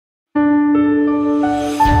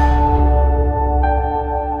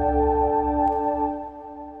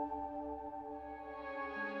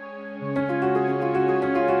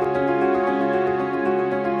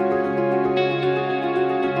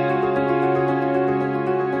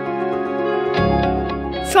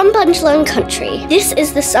From Bundjalung Country, this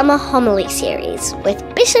is the Summer Homily Series with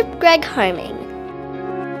Bishop Greg Homeming.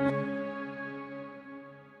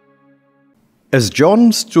 As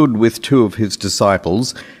John stood with two of his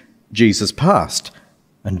disciples, Jesus passed,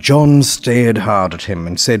 and John stared hard at him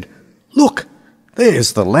and said, "Look,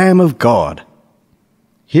 there's the Lamb of God."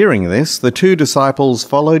 Hearing this, the two disciples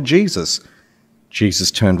followed Jesus.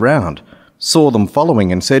 Jesus turned round, saw them following,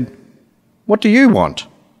 and said, "What do you want?"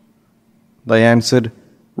 They answered,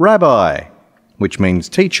 "Rabbi," which means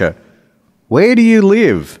teacher, "where do you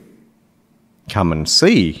live?" "Come and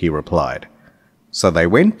see," he replied. So they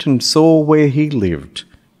went and saw where he lived,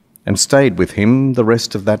 and stayed with him the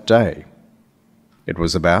rest of that day. It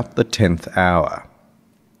was about the 10th hour.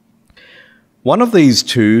 One of these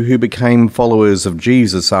two who became followers of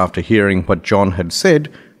Jesus after hearing what John had said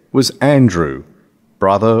was Andrew,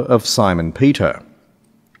 brother of Simon Peter.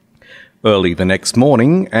 Early the next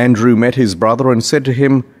morning, Andrew met his brother and said to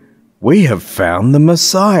him, "We have found the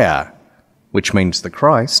Messiah," which means the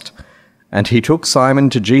Christ, and he took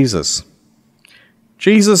Simon to Jesus.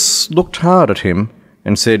 Jesus looked hard at him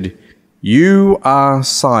and said, "You are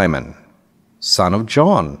Simon, son of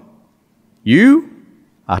John. You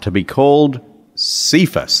are to be called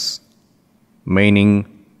Cephas," meaning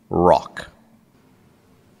rock.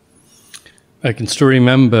 I can still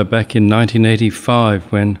remember back in 1985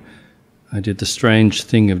 when I did the strange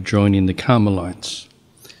thing of joining the Carmelites.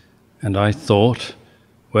 And I thought,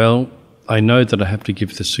 well, I know that I have to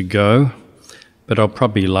give this a go, but I'll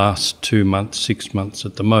probably last 2 months, 6 months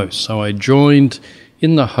at the most. So I joined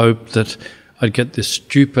in the hope that I'd get this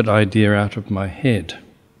stupid idea out of my head.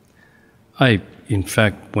 I, in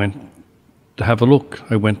fact, went to have a look.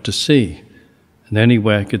 I went to see. And the only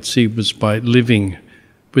way I could see was by living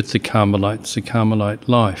with the Carmelites, the Carmelite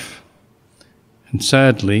life. And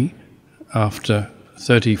sadly, after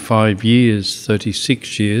 35 years,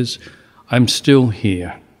 36 years, I'm still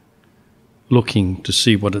here, looking to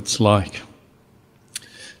see what it's like.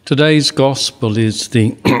 Today's gospel is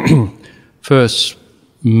the first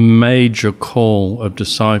major call of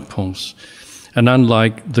disciples. And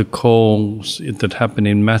unlike the calls that happen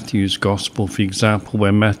in Matthew's gospel, for example,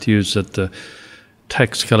 where Matthew's at the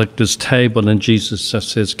tax collector's table and Jesus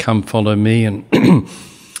says, "Come follow me," and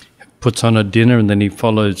puts on a dinner and then he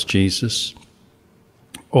follows Jesus.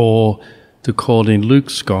 Or the call in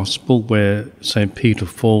Luke's gospel where St. Peter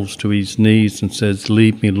falls to his knees and says,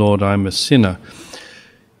 "Leave me, Lord, I'm a sinner."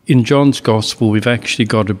 In John's gospel, we've actually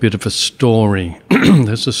got a bit of a story.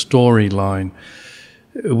 There's a storyline.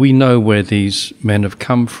 We know where these men have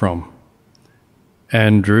come from.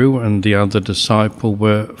 Andrew and the other disciple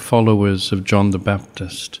were followers of John the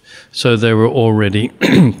Baptist. So there were already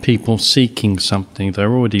people seeking something. They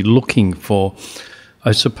were already looking for,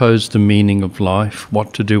 I suppose, the meaning of life,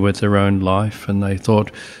 what to do with their own life. And they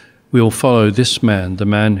thought, we'll follow this man, the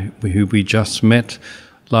man who we just met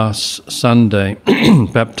last Sunday,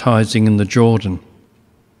 baptizing in the Jordan.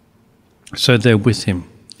 So they're with him.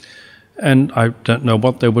 And I don't know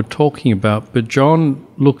what they were talking about, but John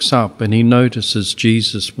looks up and he notices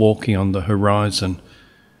Jesus walking on the horizon.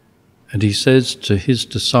 And he says to his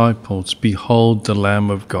disciples, "Behold the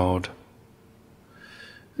Lamb of God."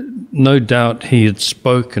 No doubt he had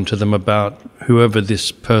spoken to them about whoever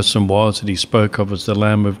this person was that he spoke of as the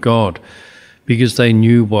Lamb of God, because they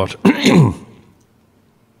knew what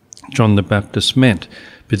John the Baptist meant.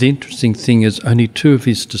 But the interesting thing is only two of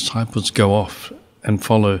his disciples go off and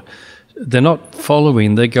follow. They're not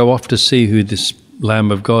following, they go off to see who this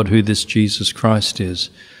Lamb of God, who this Jesus Christ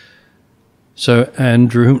is. So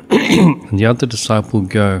Andrew and the other disciple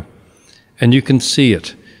go, and you can see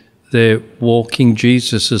it. They're walking,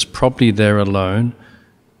 Jesus is probably there alone,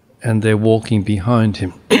 and they're walking behind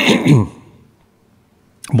him,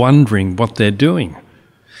 wondering what they're doing,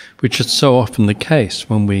 which is so often the case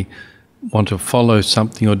when we want to follow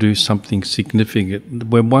something or do something significant.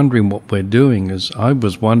 We're wondering what we're doing, as I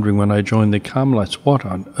was wondering when I joined the Carmelites, what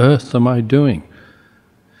on earth am I doing?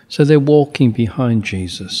 So they're walking behind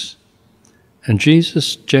Jesus. And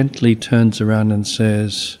Jesus gently turns around and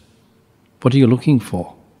says, "What are you looking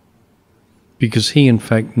for?" Because he in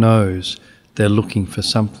fact knows they're looking for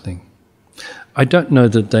something. I don't know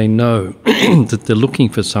that they know that they're looking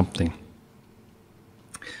for something.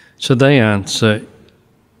 So they answer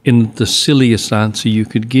in the silliest answer you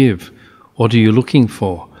could give. "What are you looking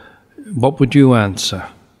for?" What would you answer?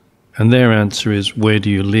 And their answer is, "Where do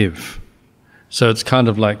you live?" So it's kind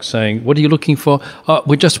of like saying, "What are you looking for?" "Oh,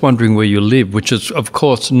 we're just wondering where you live," which is, of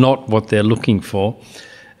course, not what they're looking for.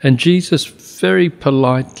 And Jesus very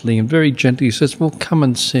politely and very gently says, "Well, come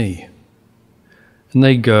and see." And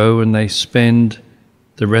they go and they spend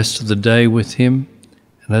the rest of the day with him,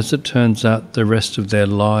 and as it turns out, the rest of their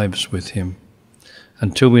lives with him.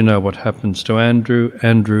 Until we know what happens to Andrew,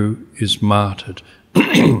 Andrew is martyred.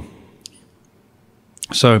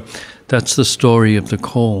 So that's the story of the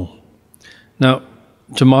call. Now,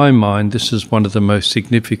 to my mind, this is one of the most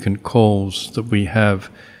significant calls that we have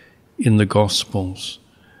in the Gospels.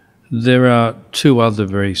 There are two other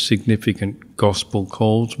very significant Gospel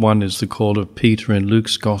calls. One is the call of Peter in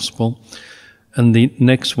Luke's Gospel, and the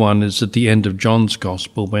next one is at the end of John's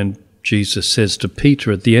Gospel when Jesus says to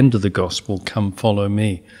Peter at the end of the Gospel, "Come, follow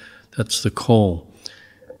me." That's the call.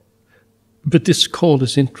 But this call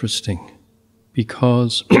is interesting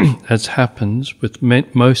because, as happens with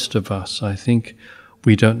most of us, I think,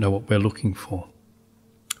 we don't know what we're looking for.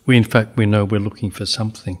 In fact, we know we're looking for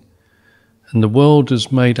something. And the world is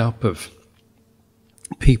made up of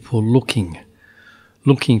people looking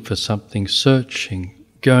for something, searching,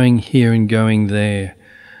 going here and going there.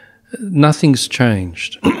 Nothing's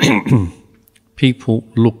changed. People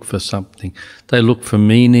look for something. They look for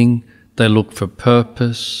meaning. They look for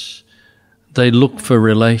purpose. They look for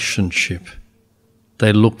relationship.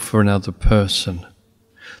 They look for another person.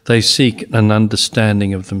 They seek an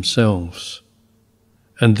understanding of themselves.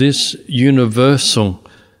 And this universal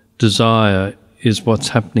desire is what's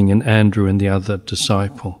happening in Andrew and the other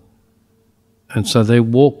disciple. And so they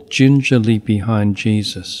walk gingerly behind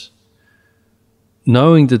Jesus,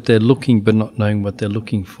 knowing that they're looking but not knowing what they're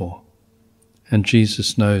looking for. And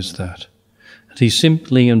Jesus knows that. And he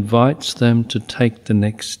simply invites them to take the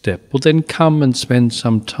next step. Well, then come and spend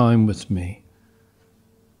some time with me.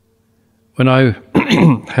 When I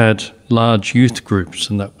had large youth groups,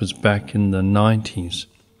 and that was back in the 90s,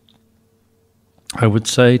 I would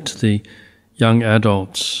say to the young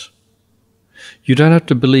adults, you don't have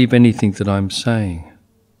to believe anything that I'm saying,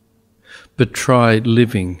 but try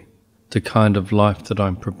living the kind of life that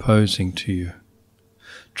I'm proposing to you.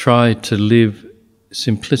 Try to live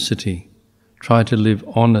simplicity. Try to live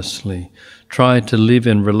honestly. Try to live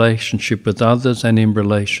in relationship with others and in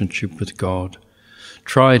relationship with God.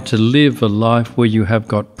 Try to live a life where you have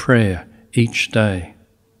got prayer each day.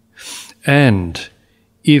 And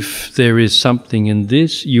if there is something in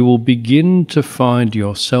this, you will begin to find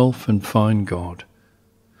yourself and find God.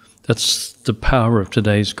 That's the power of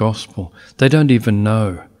today's gospel. They don't even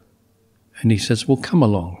know. And he says, well, come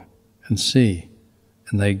along and see.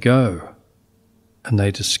 And they go and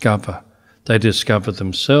they discover. They discover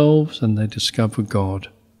themselves and they discover God.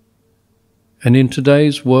 And in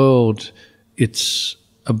today's world, it's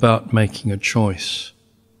about making a choice.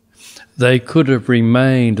 They could have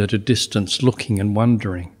remained at a distance looking and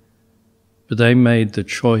wondering, but they made the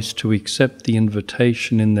choice to accept the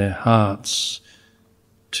invitation in their hearts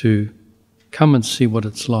to come and see what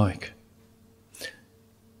it's like.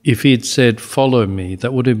 If he had said, follow me,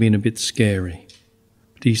 that would have been a bit scary.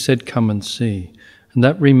 But he said, come and see. And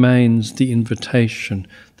that remains the invitation,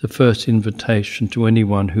 the first invitation to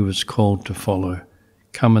anyone who is called to follow.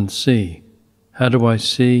 Come and see. How do I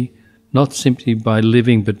see? Not simply by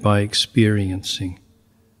living, but by experiencing.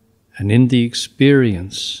 And in the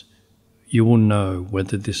experience, you will know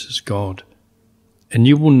whether this is God. And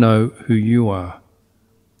you will know who you are.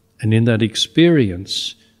 And in that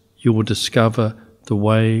experience, you will discover the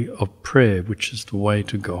way of prayer, which is the way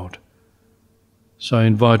to God. So I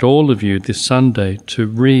invite all of you this Sunday to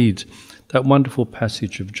read that wonderful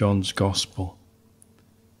passage of John's Gospel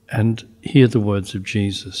and hear the words of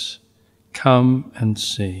Jesus. Come and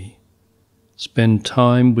see. Spend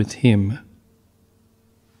time with him.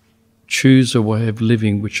 Choose a way of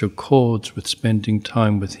living which accords with spending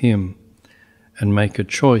time with him, and make a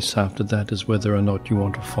choice after that as whether or not you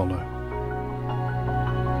want to follow.